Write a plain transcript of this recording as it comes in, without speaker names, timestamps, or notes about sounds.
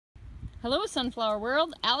Hello Sunflower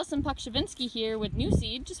World, Allison Pukshavinsky here with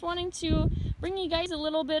Nuseed. Just wanting to bring you guys a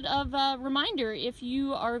little bit of a reminder if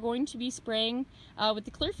you are going to be spraying with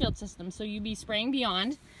the Clearfield system. So you'd be spraying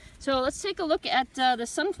beyond. So let's take a look at the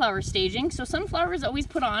sunflower staging. So sunflowers always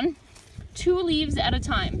put on 2 leaves at a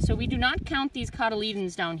time. So we do not count these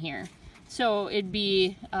cotyledons down here. So it'd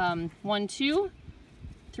be 1, 2,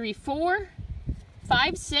 3, 4,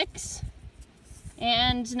 5, 6.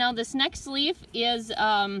 And now this next leaf is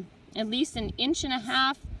at least 1.5 inches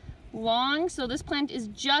long, so this plant is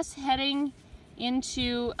just heading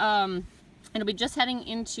into it'll be just heading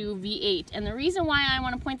into V8. And the reason why I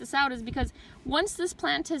want to point this out is because once this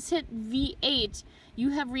plant has hit V8,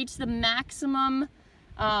 you have reached the maximum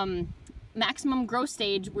growth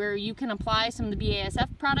stage where you can apply some of the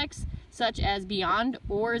BASF products such as Beyond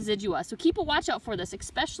or Zidua. So keep a watch out for this,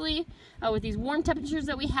 especially with these warm temperatures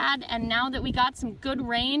that we had, and now that we got some good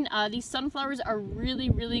rain, these sunflowers are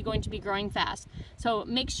really going to be growing fast. So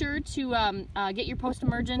make sure to get your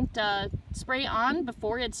post-emergent spray on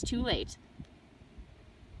before it's too late.